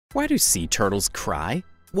Why do sea turtles cry?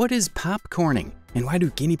 What is popcorning? And why do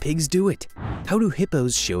guinea pigs do it? How do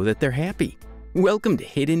hippos show that they're happy? Welcome to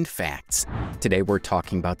Hidden Facts. Today we're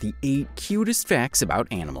talking about the 8 cutest facts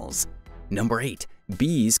about animals. Number 8.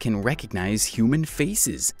 Bees can recognize human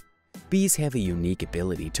faces. Bees have a unique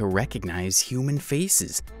ability to recognize human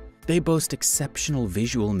faces. They boast exceptional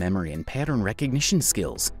visual memory and pattern recognition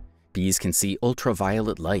skills. Bees can see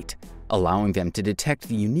ultraviolet light, allowing them to detect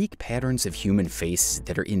the unique patterns of human faces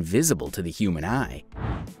that are invisible to the human eye.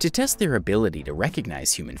 To test their ability to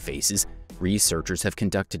recognize human faces, researchers have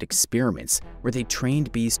conducted experiments where they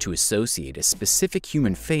trained bees to associate a specific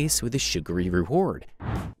human face with a sugary reward.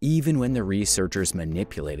 Even when the researchers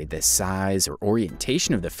manipulated the size or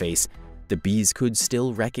orientation of the face, the bees could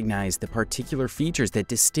still recognize the particular features that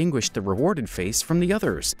distinguish the rewarded face from the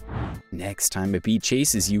others. Next time a bee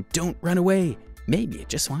chases you, don't run away. Maybe it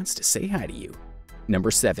just wants to say hi to you.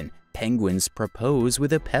 Number 7. Penguins propose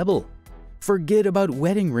with a pebble. Forget about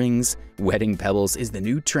wedding rings. Wedding pebbles is the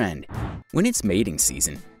new trend. When it's mating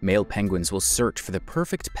season, male penguins will search for the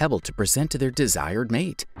perfect pebble to present to their desired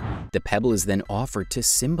mate. The pebble is then offered to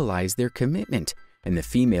symbolize their commitment, and the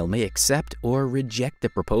female may accept or reject the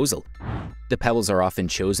proposal. The pebbles are often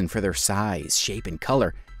chosen for their size, shape, and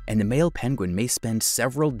color, and the male penguin may spend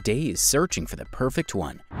several days searching for the perfect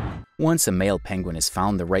one. Once a male penguin has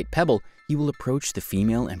found the right pebble, he will approach the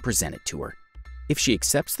female and present it to her. If she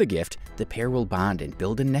accepts the gift, the pair will bond and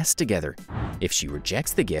build a nest together. If she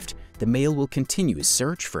rejects the gift, the male will continue his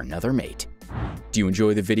search for another mate. Do you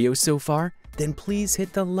enjoy the video so far? Then please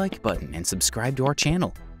hit the like button and subscribe to our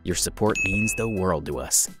channel. Your support means the world to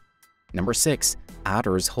us. Number 6.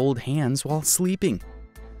 Otters hold hands while sleeping.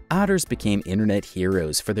 Otters became internet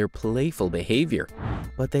heroes for their playful behavior,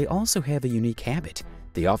 but they also have a unique habit.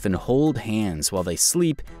 They often hold hands while they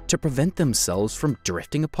sleep to prevent themselves from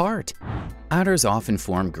drifting apart. Otters often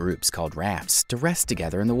form groups called rafts to rest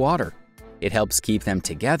together in the water. It helps keep them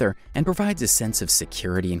together and provides a sense of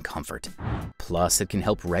security and comfort. Plus, it can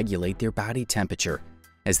help regulate their body temperature,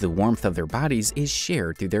 as the warmth of their bodies is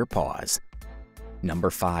shared through their paws. Number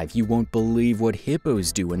 5. You won't believe what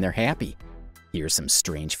hippos do when they're happy. Here's some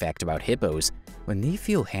strange fact about hippos. When they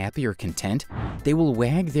feel happy or content, they will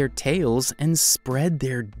wag their tails and spread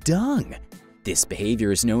their dung. This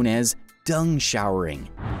behavior is known as dung showering.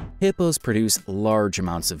 Hippos produce large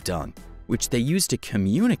amounts of dung, which they use to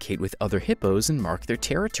communicate with other hippos and mark their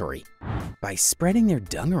territory. By spreading their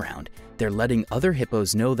dung around, they're letting other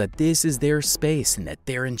hippos know that this is their space and that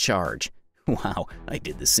they're in charge. Wow, I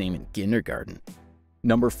did the same in kindergarten.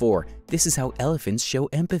 Number 4. This is how elephants show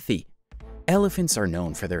empathy. Elephants are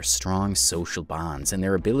known for their strong social bonds and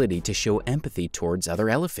their ability to show empathy towards other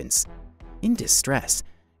elephants. In distress,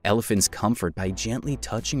 elephants comfort by gently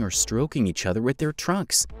touching or stroking each other with their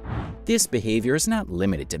trunks. This behavior is not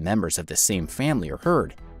limited to members of the same family or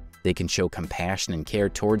herd. They can show compassion and care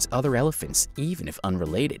towards other elephants, even if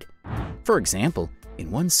unrelated. For example,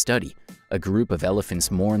 in one study, a group of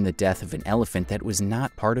elephants mourned the death of an elephant that was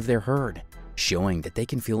not part of their herd, showing that they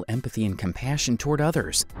can feel empathy and compassion toward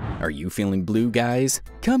others. Are you feeling blue, guys?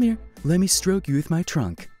 Come here, let me stroke you with my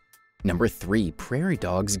trunk. Number 3. Prairie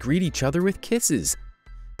dogs greet each other with kisses.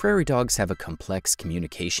 Prairie dogs have a complex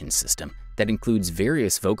communication system that includes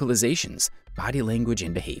various vocalizations, body language,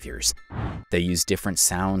 and behaviors. They use different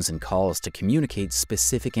sounds and calls to communicate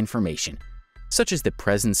specific information, such as the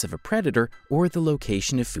presence of a predator or the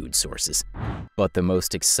location of food sources. But the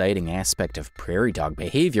most exciting aspect of prairie dog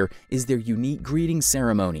behavior is their unique greeting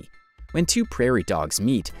ceremony. When two prairie dogs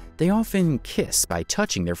meet, they often kiss by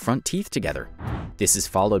touching their front teeth together. This is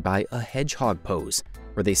followed by a hedgehog pose,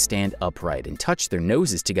 where they stand upright and touch their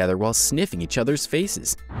noses together while sniffing each other's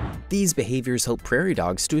faces. These behaviors help prairie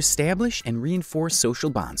dogs to establish and reinforce social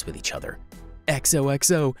bonds with each other.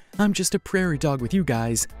 XOXO, I'm just a prairie dog with you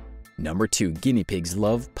guys. Number 2. Guinea pigs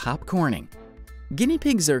love popcorning. Guinea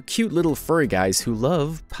pigs are cute little furry guys who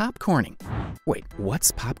love popcorning. Wait,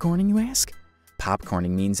 what's popcorning, you ask? Popcorning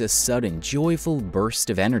means a sudden, joyful burst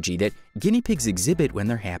of energy that guinea pigs exhibit when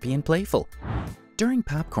they're happy and playful. During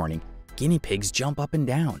popcorning, guinea pigs jump up and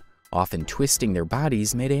down, often twisting their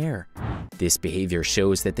bodies mid-air. This behavior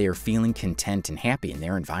shows that they are feeling content and happy in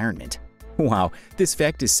their environment. Wow, this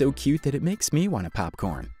fact is so cute that it makes me want a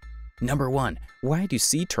popcorn. Number 1. Why do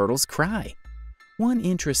sea turtles cry? One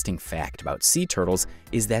interesting fact about sea turtles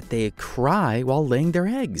is that they cry while laying their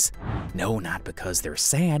eggs. No, not because they're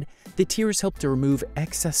sad. The tears help to remove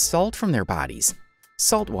excess salt from their bodies.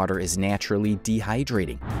 Salt water is naturally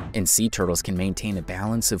dehydrating, and sea turtles can maintain a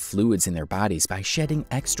balance of fluids in their bodies by shedding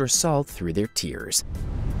extra salt through their tears.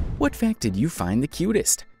 What fact did you find the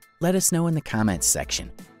cutest? Let us know in the comments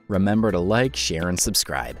section. Remember to like, share, and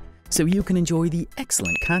subscribe so you can enjoy the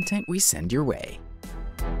excellent content we send your way.